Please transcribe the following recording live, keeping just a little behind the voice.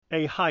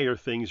A Higher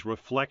Things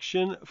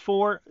reflection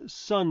for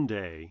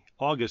Sunday,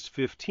 August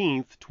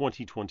 15th,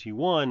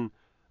 2021,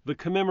 the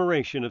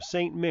commemoration of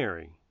St.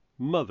 Mary,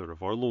 Mother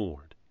of our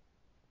Lord.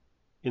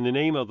 In the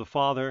name of the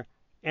Father,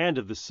 and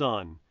of the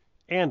Son,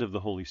 and of the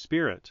Holy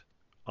Spirit.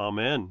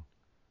 Amen.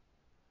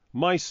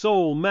 My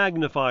soul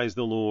magnifies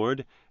the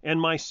Lord,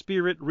 and my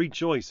spirit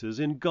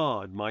rejoices in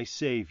God my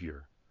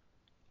Savior.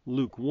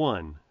 Luke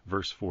 1,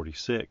 verse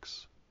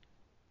 46.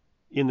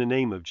 In the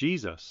name of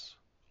Jesus.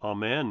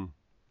 Amen.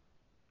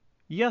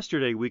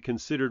 Yesterday we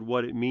considered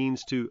what it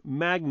means to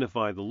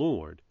magnify the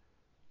Lord,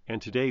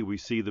 and today we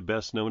see the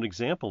best-known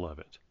example of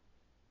it.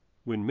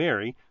 When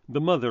Mary,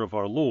 the mother of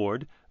our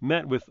Lord,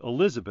 met with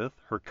Elizabeth,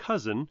 her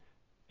cousin,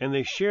 and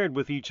they shared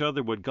with each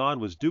other what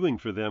God was doing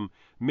for them,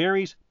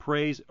 Mary's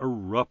praise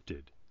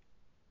erupted.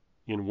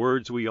 In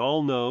words we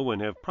all know and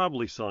have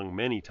probably sung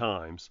many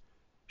times,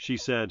 she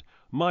said,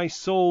 "My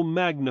soul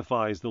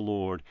magnifies the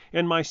Lord,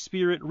 and my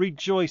spirit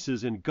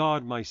rejoices in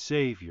God my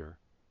Savior."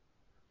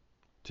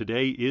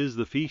 Today is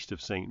the feast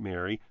of St.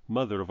 Mary,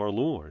 Mother of our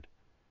Lord.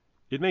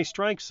 It may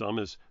strike some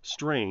as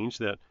strange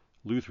that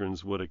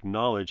Lutherans would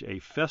acknowledge a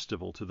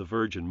festival to the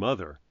Virgin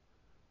Mother.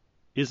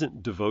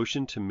 Isn't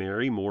devotion to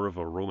Mary more of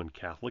a Roman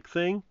Catholic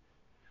thing?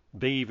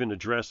 They even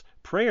address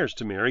prayers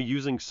to Mary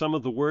using some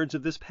of the words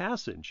of this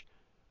passage.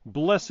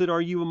 "Blessed are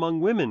you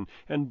among women,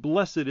 and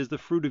blessed is the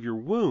fruit of your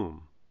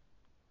womb."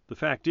 The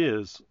fact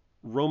is,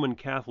 Roman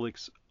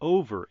Catholics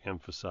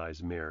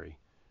overemphasize Mary.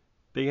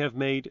 They have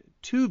made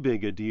too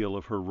big a deal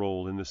of her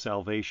role in the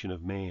salvation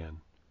of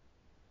man.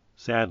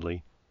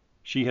 Sadly,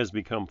 she has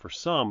become for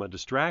some a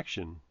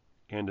distraction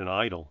and an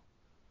idol.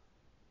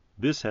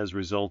 This has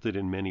resulted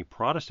in many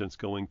Protestants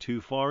going too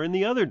far in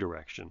the other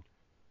direction,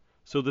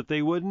 so that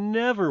they would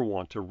never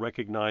want to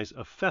recognize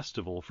a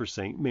festival for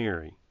St.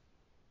 Mary.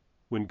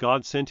 When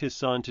God sent his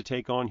Son to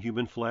take on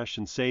human flesh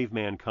and save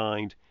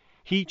mankind,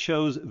 he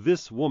chose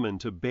this woman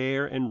to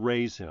bear and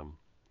raise him.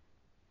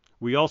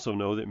 We also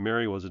know that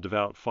Mary was a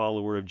devout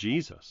follower of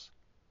Jesus.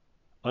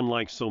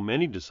 Unlike so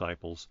many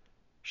disciples,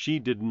 she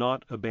did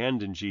not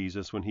abandon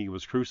Jesus when he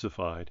was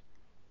crucified,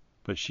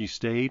 but she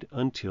stayed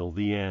until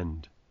the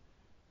end.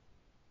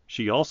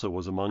 She also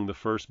was among the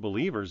first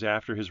believers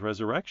after his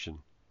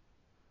resurrection.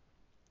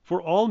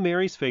 For all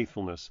Mary's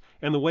faithfulness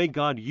and the way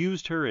God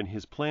used her in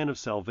his plan of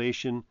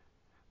salvation,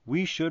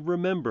 we should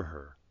remember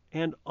her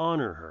and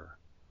honor her.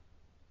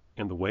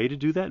 And the way to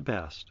do that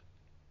best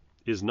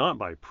is not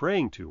by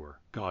praying to her,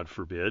 God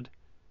forbid.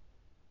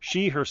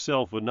 She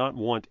herself would not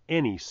want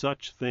any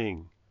such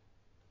thing.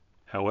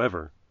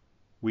 However,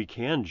 we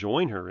can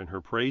join her in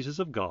her praises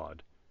of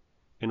God,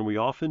 and we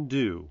often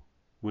do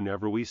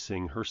whenever we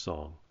sing her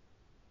song.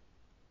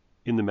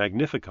 In the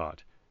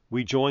Magnificat,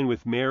 we join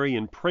with Mary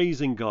in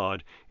praising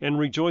God and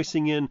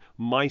rejoicing in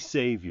my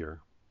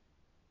Savior.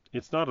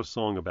 It's not a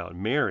song about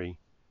Mary,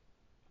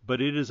 but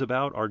it is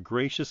about our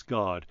gracious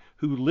God,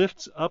 who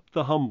lifts up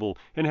the humble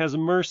and has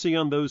mercy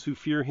on those who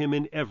fear him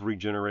in every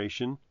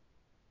generation.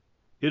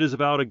 It is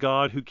about a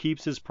God who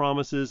keeps his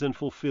promises and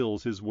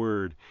fulfills his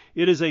word.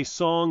 It is a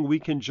song we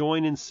can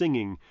join in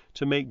singing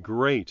to make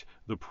great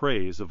the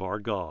praise of our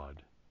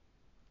God.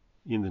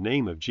 In the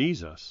name of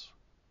Jesus,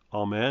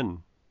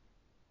 Amen.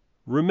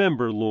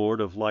 Remember,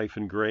 Lord of life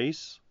and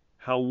grace,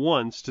 how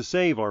once to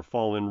save our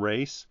fallen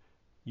race,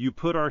 you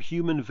put our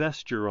human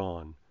vesture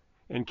on,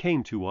 and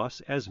came to us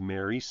as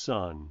Mary's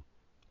Son.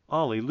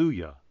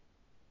 Alleluia.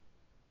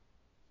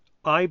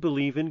 I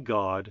believe in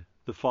God,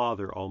 the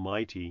Father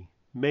Almighty,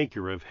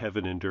 maker of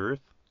heaven and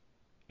earth,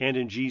 and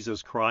in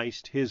Jesus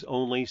Christ, his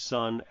only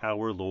Son,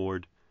 our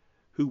Lord,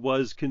 who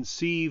was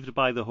conceived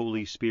by the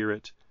Holy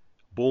Spirit,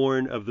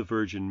 born of the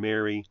Virgin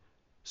Mary,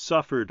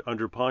 suffered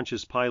under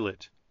Pontius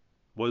Pilate,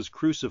 was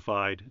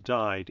crucified,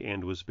 died,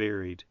 and was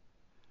buried.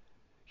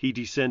 He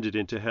descended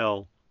into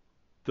hell.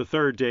 The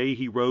third day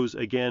he rose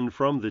again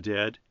from the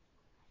dead.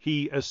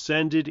 He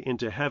ascended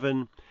into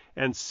heaven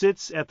and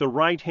sits at the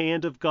right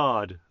hand of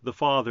God, the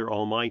Father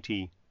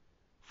Almighty.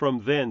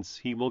 From thence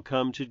he will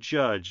come to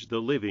judge the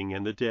living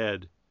and the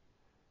dead.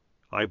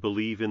 I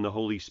believe in the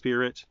Holy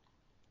Spirit,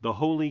 the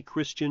holy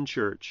Christian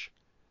Church,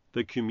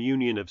 the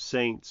communion of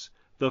saints,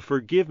 the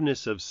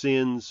forgiveness of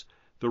sins,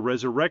 the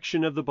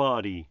resurrection of the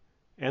body,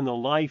 and the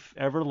life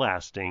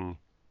everlasting.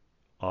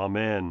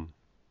 Amen.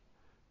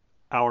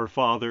 Our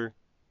Father,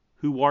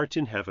 who art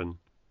in heaven,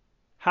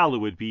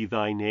 hallowed be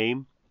thy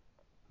name.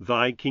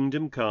 Thy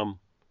kingdom come,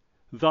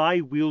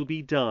 thy will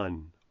be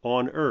done,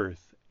 on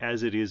earth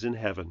as it is in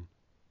heaven.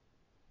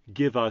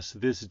 Give us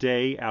this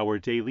day our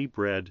daily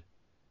bread,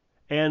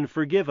 and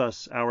forgive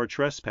us our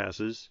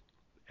trespasses,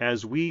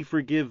 as we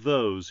forgive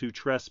those who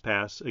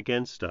trespass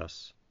against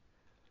us.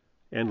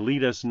 And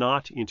lead us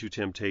not into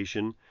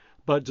temptation,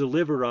 but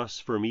deliver us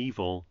from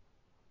evil.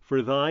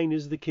 For thine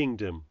is the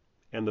kingdom,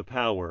 and the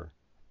power,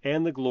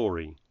 and the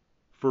glory,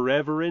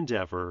 forever and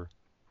ever.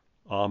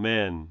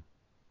 Amen.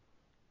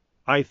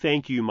 I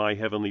thank you, my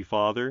heavenly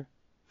Father,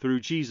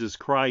 through Jesus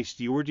Christ,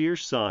 your dear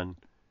Son,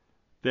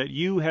 that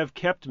you have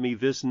kept me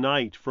this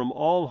night from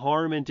all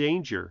harm and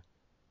danger,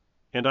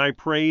 And I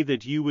pray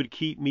that you would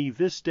keep me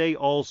this day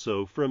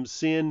also from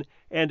sin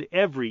and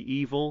every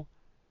evil,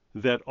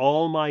 that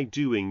all my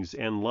doings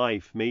and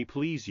life may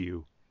please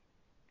you.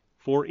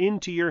 For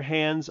into your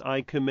hands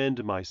I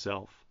commend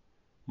myself,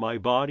 my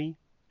body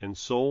and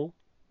soul,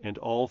 and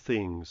all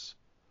things.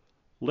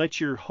 Let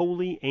your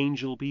holy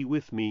angel be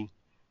with me,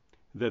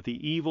 that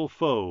the evil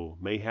foe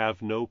may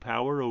have no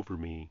power over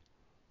me.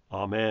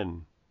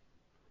 Amen.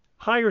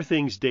 Higher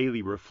Things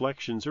Daily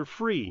Reflections are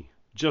free,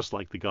 just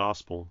like the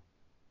Gospel,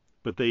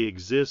 but they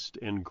exist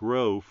and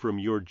grow from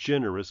your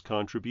generous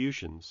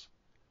contributions.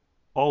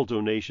 All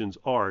donations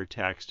are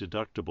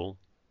tax-deductible.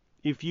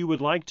 If you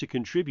would like to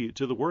contribute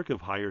to the work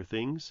of Higher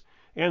Things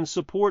and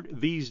support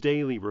these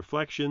daily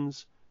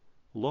reflections,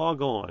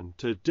 log on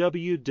to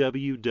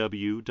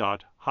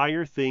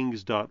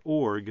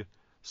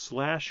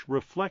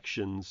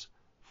www.higherthings.org/reflections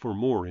for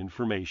more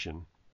information.